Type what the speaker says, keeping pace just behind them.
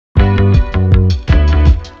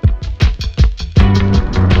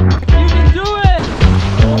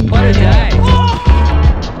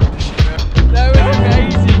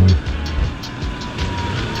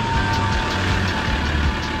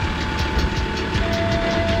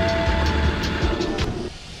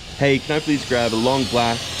Hey, can I please grab a long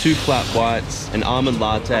black, 2 flat whites, an almond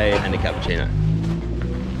latte, and a cappuccino?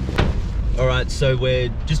 All right, so we're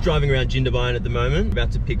just driving around Jindabyne at the moment.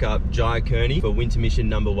 About to pick up Jye Kearney for winter mission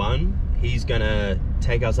number 1. He's gonna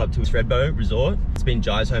take us up to Thredbo Resort. It's been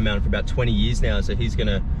Jye's home mountain for about 20 years now, so he's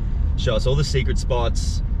gonna show us all the secret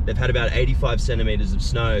spots. They've had about 85 centimeters of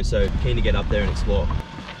snow, so keen to get up there and explore.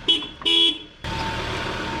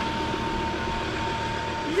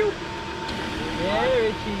 Yeah,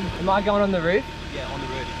 Richie. Am I going on the roof? Yeah, on the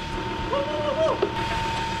roof.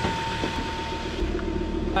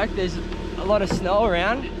 I hope there's a lot of snow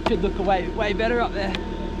around. Should look way better up there.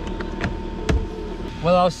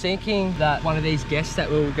 Well, I was thinking that one of these guests that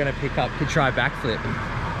we were going to pick up could try a backflip.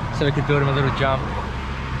 So we could build him a little jump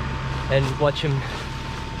and watch him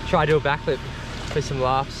try to do a backflip for some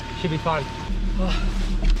laughs. Should be fun.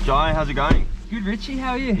 Jye, how's it going? Good, Richie.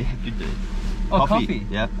 How are you? Yeah, good dude. Oh, coffee?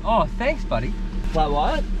 Yeah. Oh, thanks, buddy. Flat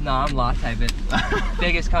white? No, I'm latte, but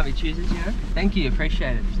beggars can't be choosers, you know? Thank you,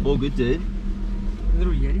 appreciate it. All good, dude. A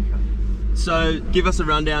little Yeti cup. So, give us a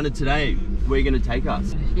rundown of today. Where are you going to take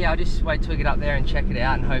us? Yeah, I'll just wait till we get up there and check it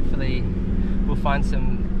out, and hopefully we'll find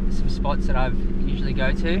some spots that I've usually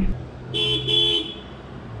go to.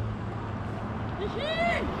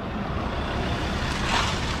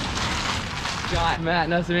 Jack. Matt,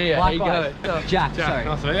 nice to meet you. How you going? Jack, sorry.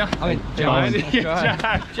 Nice to meet you. I mean,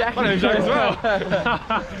 Jack. Jack. My name's Jack as well.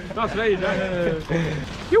 Nice to meet you, Jack.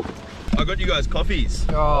 I got you guys coffees.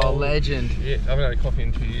 Oh, legend. Yeah, I haven't had a coffee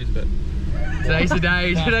in 2 years, but Today's the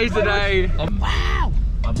day. Today's the day. Wow.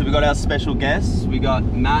 So we got our special guests. We got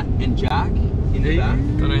Matt and Jack in the back.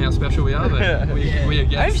 don't know how special we are, but we're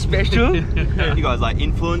guests. I'm special. You guys like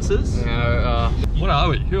influencers? No, what are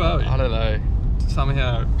we? Who are we? I don't know.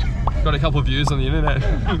 Somehow got a couple of views on the internet.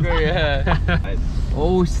 Yeah.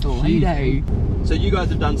 Oh, Slido. So you guys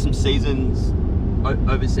have done some seasons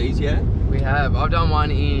overseas, yeah? We have. I've done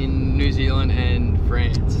one in New Zealand and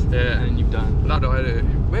France. Yeah. And you've done? No, I do.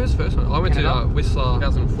 Where was the first one? I went Canada. to Whistler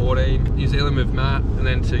 2014, New Zealand with Matt, and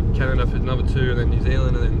then to Canada for number 2, and then New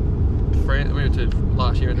Zealand, and then France. We went to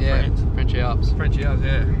last year into France. French Alps. French Alps,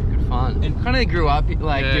 yeah. Good fun. And kind of grew up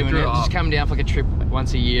like doing it. Just coming down for like a trip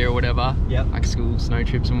once a year or whatever. Yep. Like school snow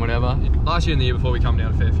trips and whatever. Last year and the year before we come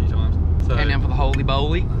down a fair few times. So, Came down for the Holy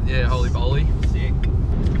Bowly. Yeah, Holy Bowly. Sick.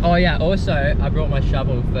 Oh yeah, also I brought my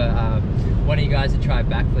shovel for one of you guys to try a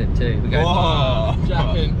backflip too. We go, Yeah, I'll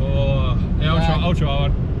try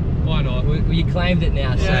one. Why not? well, you claimed it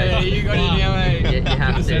now, so Yeah, you got it now, mate. you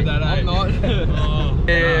have to. Said that, I'm not.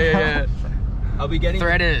 Yeah. Are we getting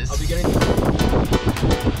Threaders. Are we getting?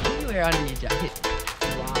 What do you wear under your jacket?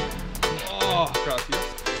 Oh, gracias.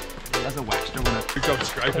 That's a wax job on it. Good job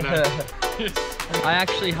scraping it. I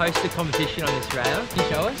actually host a competition on this rail. Can you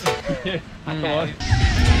show us? Yeah. Come on.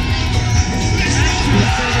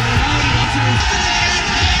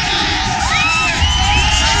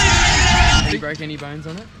 Have you broke any bones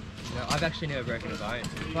on it? No, I've actually never broken a bone.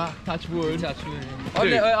 Wow, touch wood. Touch wood.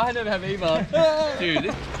 Dude. I never have either.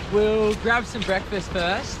 Dude, We'll grab some breakfast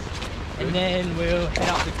first, and then we'll head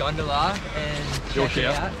up the gondola and Your check it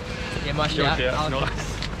shout. out. Yeah, my Your shout. shout,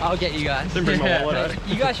 nice. I'll get you guys. Didn't bring my wallet,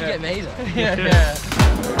 You guys should get me though. Yeah.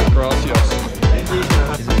 Gracias.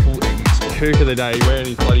 He's a full kook of the day, wearing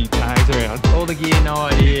his bloody tags around. All the gear, no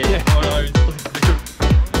idea. Yeah, I know.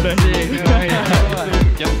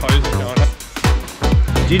 Get the poses going.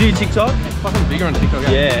 Do you do TikTok? Fucking bigger on TikTok.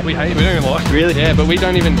 Yeah. We hate it. We don't even like it. Really? Yeah, but we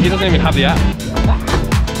don't even. He doesn't even have the app.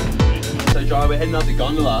 So Jye, we're heading up the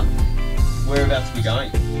gondola. Whereabouts are we going?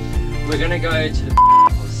 We're gonna go to the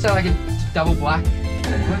so like a double black.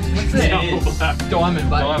 What's it? Diamond,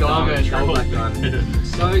 black diamond, double black diamond.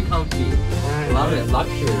 So comfy. Love it.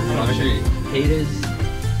 Luxury. Heaters.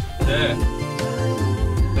 Yeah.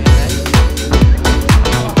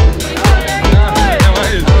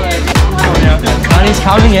 Honey's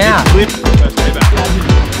coming out.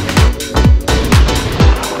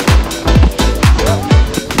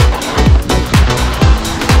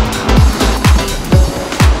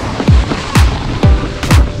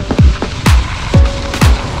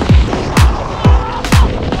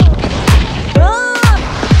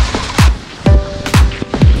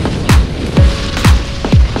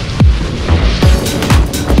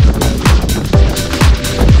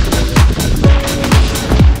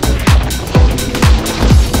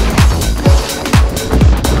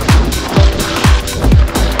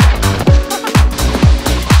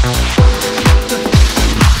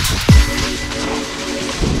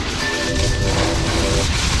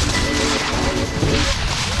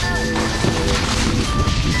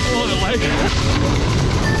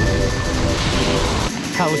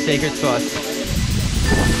 Couple secret spots.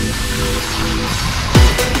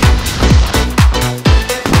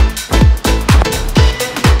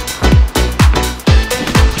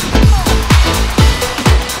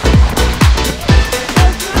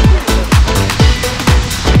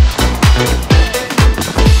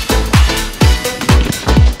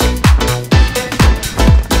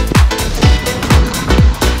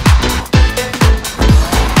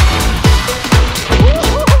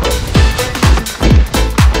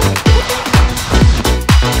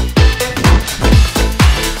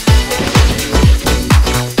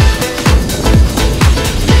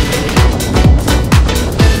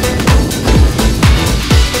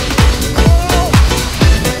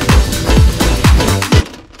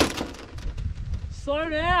 slow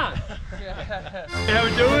down. How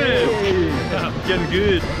we doing? Getting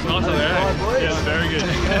good. Nice on there. Yeah, very good.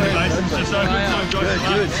 Mason's just so good.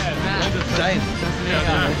 Good. James. See you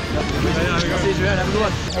around. Have a good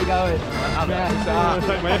one. How you going? What's up?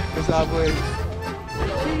 Thank man. What's up, boys?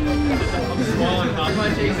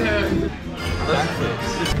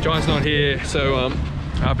 Jye's not here, so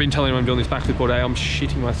I've been telling him I'm doing this backflip all day. I'm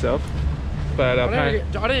shitting myself. But I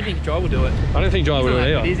don't think Jye will do it. I don't think Jye will do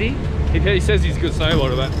it either. Is he? He says he's a good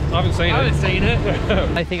snowboarder, but I haven't seen it.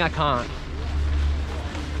 I think I can't.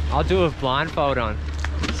 I'll do it with blindfold on.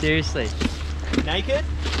 Seriously. Naked?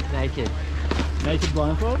 Naked. Naked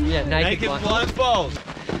blindfold? Yeah, naked blindfold.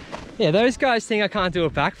 Yeah, those guys think I can't do a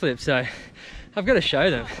backflip, so I've got to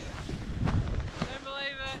show them. Don't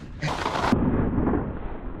believe it.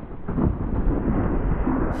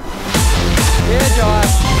 Yeah, Jye.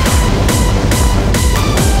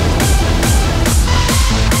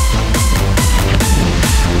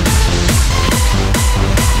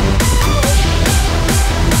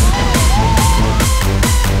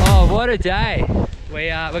 What a day.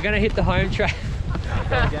 We're gonna hit the home track.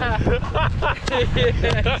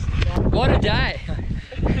 Yes. What a day.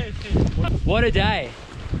 What a day.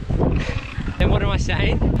 And what am I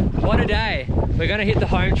saying? What a day. We're gonna hit the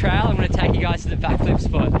home trail. I'm gonna take you guys to the backflip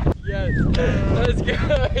spot. Yes. Let's go.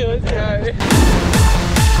 Let's go.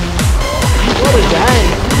 What a day.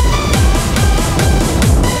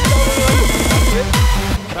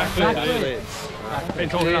 Backflip. Been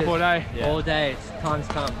talking up all day. Yeah. All day. It's time's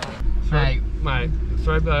come. Mate,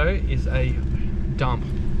 Thredbo is a dump.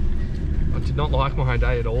 I did not like my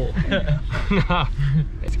day at all. Nah.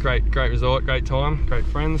 It's a great resort, great time, great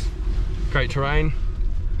friends, great terrain.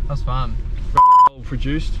 That was fun. Rabbit hole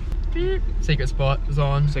produced. Secret spot was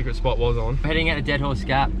on. Secret spot was on. We're heading out to Dead Horse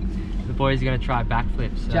Gap. The boys are going to try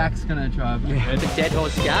backflips. So. Jack's gonna try. The Dead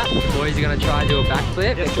Horse Gap. The boys are going to try and do a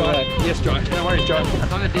backflip. Yes, Jye. Yes, Jye. No worries, Jye. I'm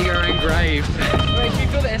gonna dig our own grave. Wait, should we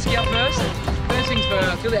fill the esky up first? First things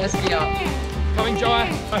first, fill the esky up. Coming, Jye.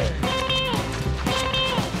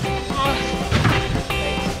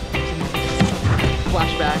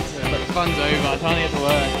 Flashbacks, but the fun's over. Time to get to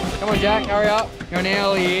work. Come on, Jack, hurry up. You're an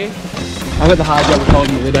hour here. I've got the hard job of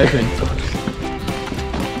holding the lid open.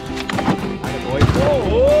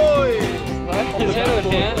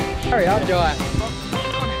 Hurry up, Jye.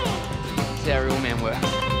 This is how a real man works.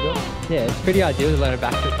 Yeah, it's pretty ideal to learn a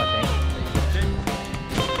backflip, I think.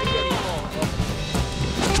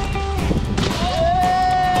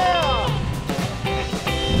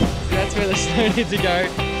 That's where the snow needs to go.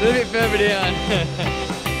 A little bit further down.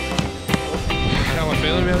 How am I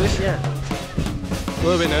feeling about this? Yeah. A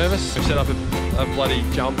little bit nervous. We've set up a bloody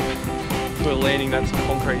jump. We're landing, that's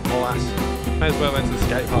concrete morass. May as well went to the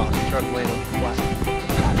skate park and tried to land on flat.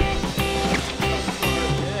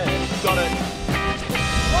 Yeah, got it.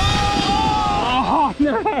 Oh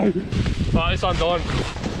no! Right, this one's on.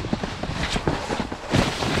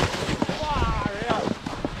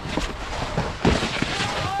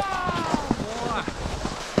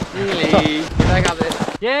 Really? Get back up there.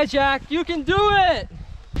 Yeah, Jack, you can do it!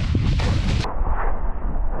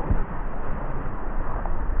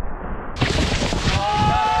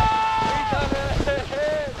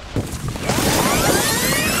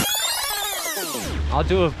 I'll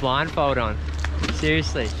do it with blindfold on.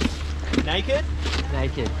 Seriously. Naked?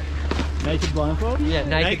 Naked. Naked blindfold? Yeah,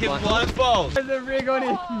 naked blindfold. There's a rig on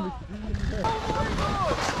him.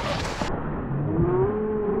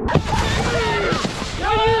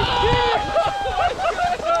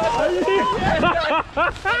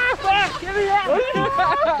 Give me that!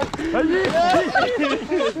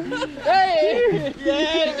 Hey!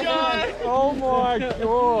 Yeah, Jye! Oh my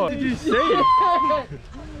god! Did you see it?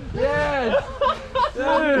 Yes!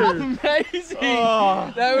 That was amazing!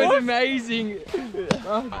 Oh, that was amazing!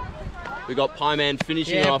 We got Pie Man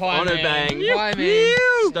finishing Yeah, off Pie on a Man. bang. Pie Man.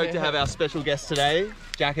 Stoked to have our special guests today,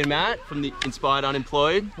 Jack and Matt from the Inspired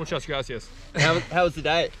Unemployed. Muchas gracias. How was the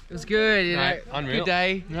day? It was good, you know. Mate, unreal. Good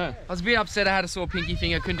day. Yeah. I was a bit upset I had a sore pinky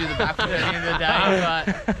finger, couldn't do the backflip at the end of the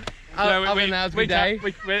day, but other than that, it was a good day.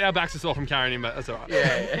 Our backs are sore from carrying him, but that's alright.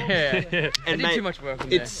 Yeah. I And did mate, too much work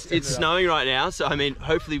on it's snowing right now, so I mean,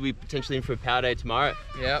 hopefully we potentially in for a power day tomorrow.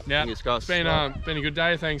 Yep. Yeah. Fingers crossed. Been a good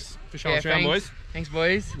day. Thanks for showing us around, boys. Thanks,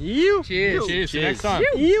 boys. You. Cheers. Cheers. See you next time.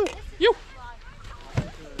 You.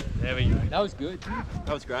 There we go. That was good.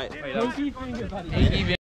 That was great. Pinky